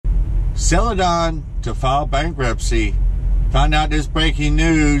Celadon to file bankruptcy. Find out this breaking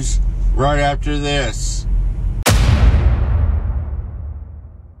news right after this.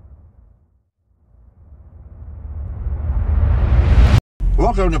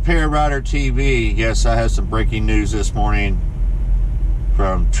 Welcome to Rider TV. Yes, I have some breaking news this morning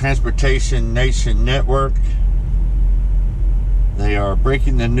from Transportation Nation Network. They are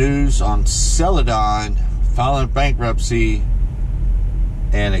breaking the news on Celadon filing bankruptcy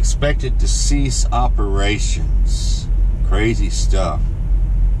and expected to cease operations. Crazy stuff.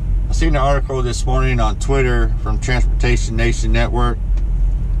 I seen an article this morning on Twitter from Transportation Nation Network,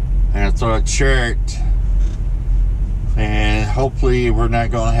 and I thought I'd share it. And hopefully we're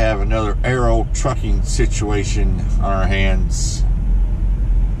not going to have another Arrow trucking situation on our hands.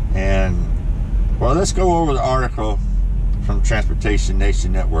 And, well, let's go over the article from Transportation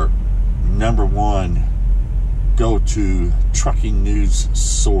Nation Network. Number one, go to trucking news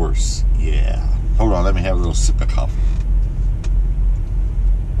source. Yeah. Hold on, let me have a little sip of coffee.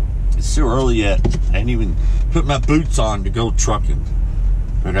 It's still early yet. I ain't even put my boots on to go trucking.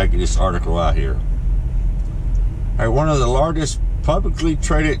 But I get this article out here. All right, one of the largest publicly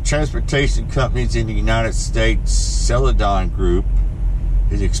traded transportation companies in the United States, Celadon Group,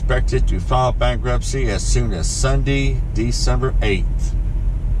 is expected to file bankruptcy as soon as Sunday, December 8th.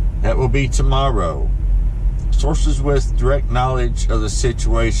 That will be tomorrow. Sources with direct knowledge of the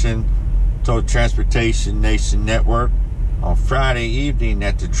situation told Transportation Nation Network on Friday evening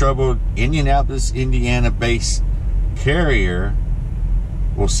that the troubled Indianapolis, Indiana-based carrier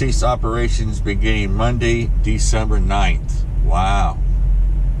will cease operations beginning Monday, December 9th. Wow.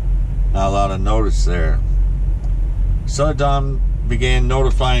 Not a lot of notice there. Celadon began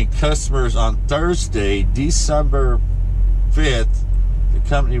notifying customers on Thursday, December 5th. The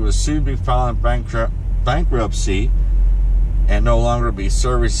company will soon be filing bankruptcy and no longer be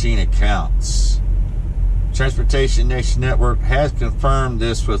servicing accounts. Transportation Nation Network has confirmed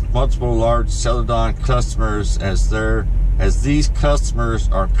this with multiple large Celadon customers as these customers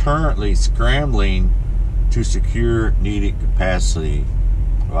are currently scrambling to secure needed capacity.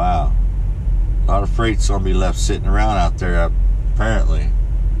 Wow. A lot of freight's going to be left sitting around out there, apparently.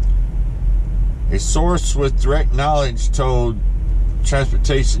 A source with direct knowledge told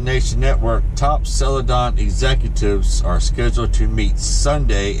Transportation Nation Network top Celadon executives are scheduled to meet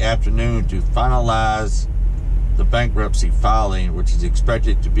Sunday afternoon to finalize the bankruptcy filing, which is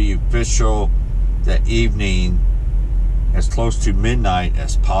expected to be official that evening as close to midnight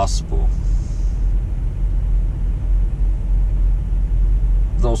as possible.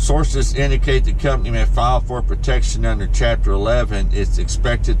 Though sources indicate the company may file for protection under Chapter 11, it's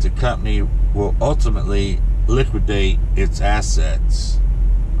expected the company will ultimately liquidate its assets.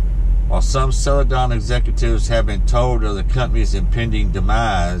 While some Celadon executives have been told of the company's impending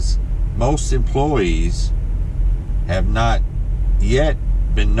demise, most employees have not yet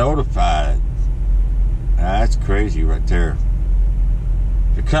been notified. That's crazy right there.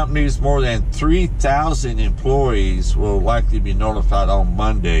 The company's more than 3,000 employees will likely be notified on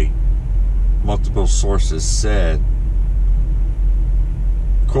Monday, multiple sources said.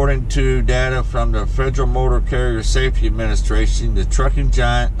 According to data from the Federal Motor Carrier Safety Administration, the trucking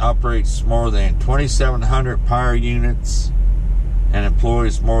giant operates more than 2,700 power units and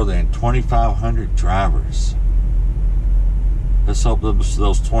employs more than 2,500 drivers. Let's hope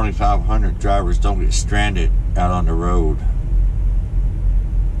those 2,500 drivers don't get stranded out on the road.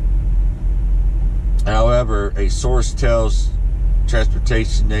 However, a source tells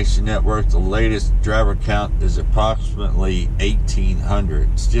Transportation Nation Network the latest driver count is approximately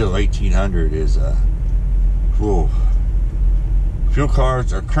 1,800. Still, 1,800 is a whew. Fuel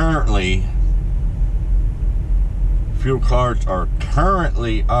cards are currently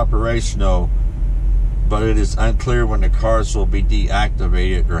operational, but it is unclear when the cars will be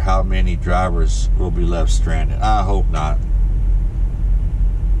deactivated or how many drivers will be left stranded. I hope not.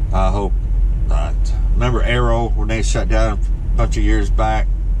 I hope not. Remember Arrow when they shut down a bunch of years back?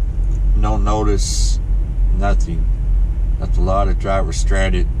 No notice, nothing. Left a lot of drivers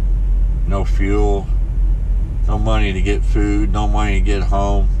stranded. No fuel, no money to get food, no money to get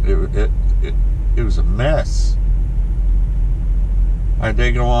home. It was a mess. All right,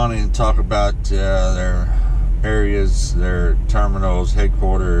 they go on and talk about their areas, their terminals,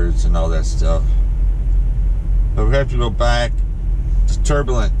 headquarters, and all that stuff. But we have to go back to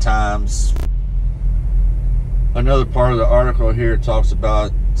turbulent times. Another part of the article here talks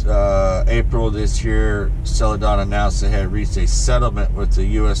about April this year, Celadon announced they had reached a settlement with the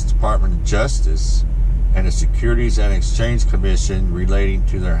U.S. Department of Justice and the Securities and Exchange Commission relating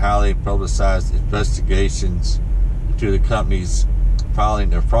to their highly publicized investigations into the company's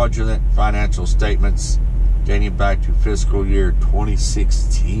filing of fraudulent financial statements dating back to fiscal year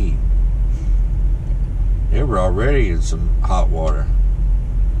 2016. They were already in some hot water.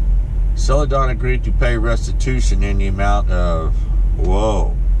 Celadon agreed to pay restitution in the amount of,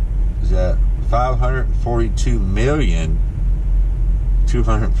 is that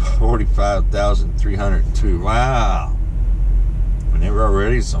 $542,245,302. Wow. And they were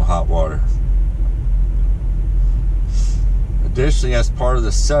already in some hot water. Additionally, as part of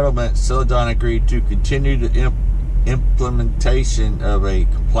the settlement, Celadon agreed to continue the implementation of a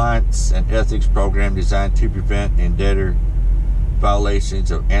compliance and ethics program designed to prevent indebtor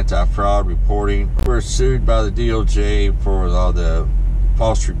violations of anti-fraud reporting. We were sued by the DOJ for all the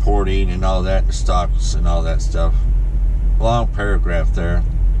false reporting and all that, the stocks and all that stuff. Long paragraph there.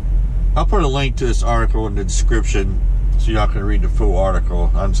 I'll put a link to this article in the description so y'all can read the full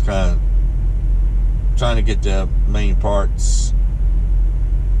article. I'm just kind of trying to get the main parts.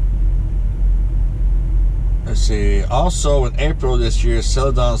 Let's see. Also, in April this year,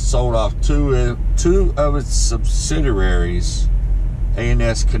 Celadon sold off two of its subsidiaries,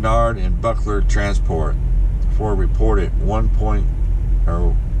 A&S Kennard and Buckler Transport, for a reported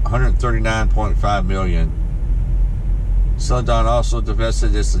 $139.5 million. Celadon also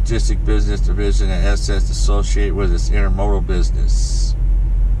divested its logistic business division and assets associated with its intermodal business.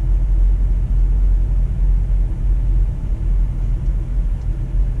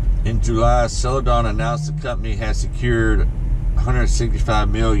 In July, Celadon announced the company had secured $165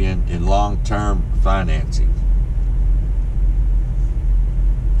 million in long-term financing.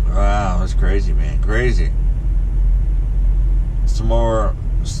 Wow, that's crazy, man. Crazy. Some more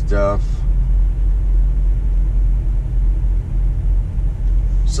stuff.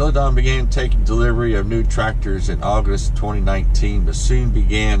 Celadon began taking delivery of new tractors in August 2019, but soon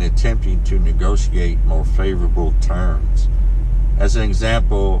began attempting to negotiate more favorable terms. As an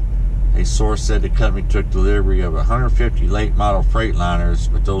example, a source said the company took delivery of 150 late model Freightliners,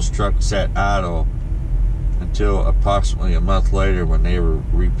 but those trucks sat idle until approximately a month later when they were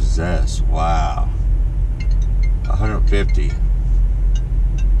repossessed. Wow. 150.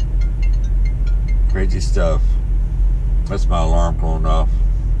 Crazy stuff. That's my alarm going off.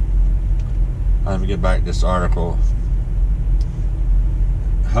 Let me get back to this article.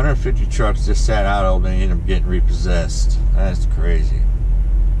 150 trucks just sat idle and they ended up getting repossessed. That's crazy.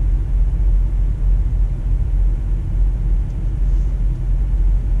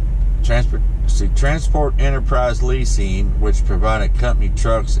 Transport Enterprise Leasing, which provided company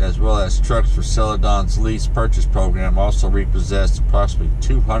trucks as well as trucks for Celadon's lease purchase program, also repossessed approximately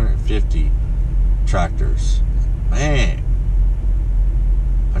 250 tractors. Man.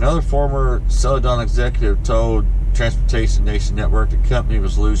 Another former Celadon executive told Transportation Nation Network the company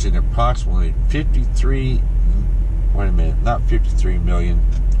was losing approximately 3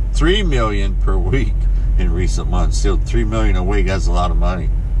 million per week in recent months. Still $3 million a week, that's a lot of money.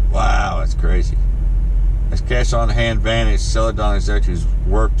 Wow, that's crazy. As cash on hand vanished, Celadon executives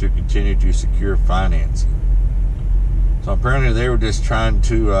worked to continue to secure financing. So apparently they were just trying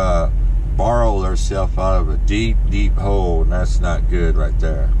to borrow themselves out of a deep, deep hole, and that's not good right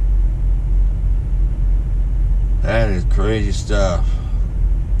there. That is crazy stuff.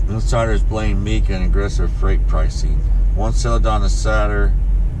 Insiders blame Meek and aggressive freight pricing. One Celadon insider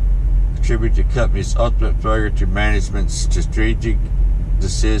attributed the company's ultimate failure to management's strategic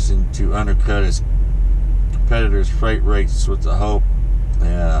decision to undercut its competitors' freight rates with the hope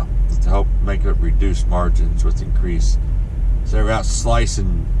to make up reduced margins with increase. So they're out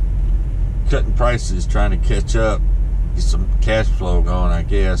slicing, cutting prices, trying to catch up, get some cash flow going, I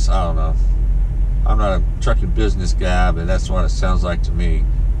guess. I don't know. I'm not a trucking business guy, but that's what it sounds like to me.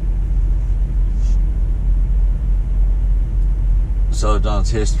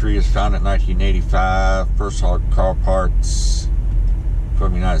 Celadon's history is founded in 1985. First hauled car parts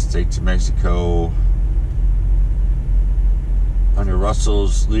from the United States to Mexico. Under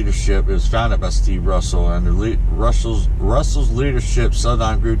Russell's leadership, it was founded by Steve Russell. Under Russell's leadership,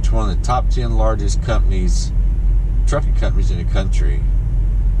 Celadon grew to one of the top 10 largest trucking companies in the country.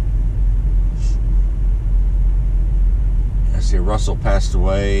 I see Russell passed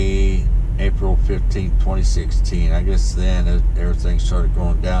away April 15, 2016. I guess then everything started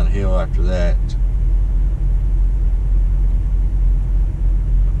going downhill after that.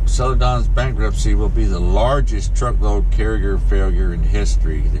 Celadon's bankruptcy will be the largest truckload carrier failure in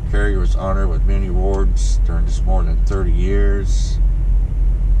history. The carrier was honored with many awards during this more than 30 years.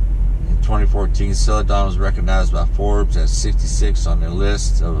 In 2014, Celadon was recognized by Forbes as 66 on their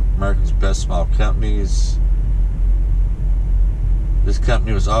list of America's best small companies. This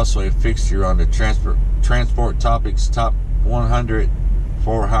company was also a fixture on the Transport Topics Top 100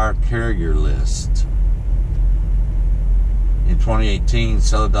 for-hire carrier list. In 2018,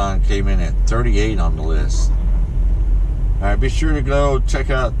 Celadon came in at 38 on the list. Alright, be sure to go check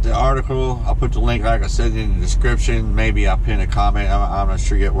out the article. I'll put the link, like I said, in the description. Maybe I'll pin a comment. I'm not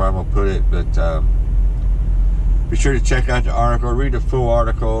sure yet where I'm going to put it, but be sure to check out the article. Read the full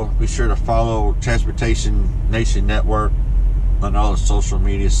article. Be sure to follow Transportation Nation Network on all the social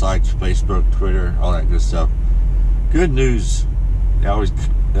media sites, Facebook, Twitter, all that good stuff. Good news. They always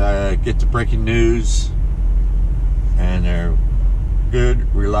get the breaking news, and they're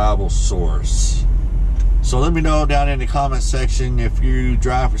good, reliable source. So let me know down in the comment section if you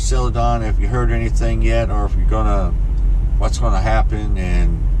drive for Celadon, if you heard anything yet, or if you're what's gonna happen,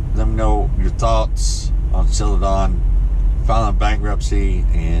 and let me know your thoughts on Celadon filing bankruptcy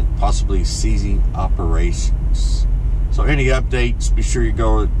and possibly ceasing operations. So any updates, be sure you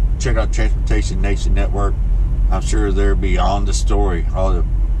go check out Transportation Nation Network. I'm sure they'll be on the story, all the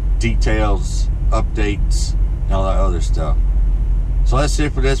details, updates, and all that other stuff. So that's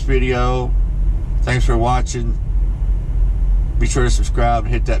it for this video. Thanks for watching. Be sure to subscribe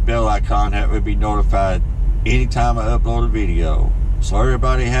and hit that bell icon. That way be notified anytime I upload a video. So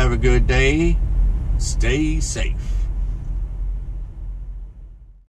everybody have a good day. Stay safe.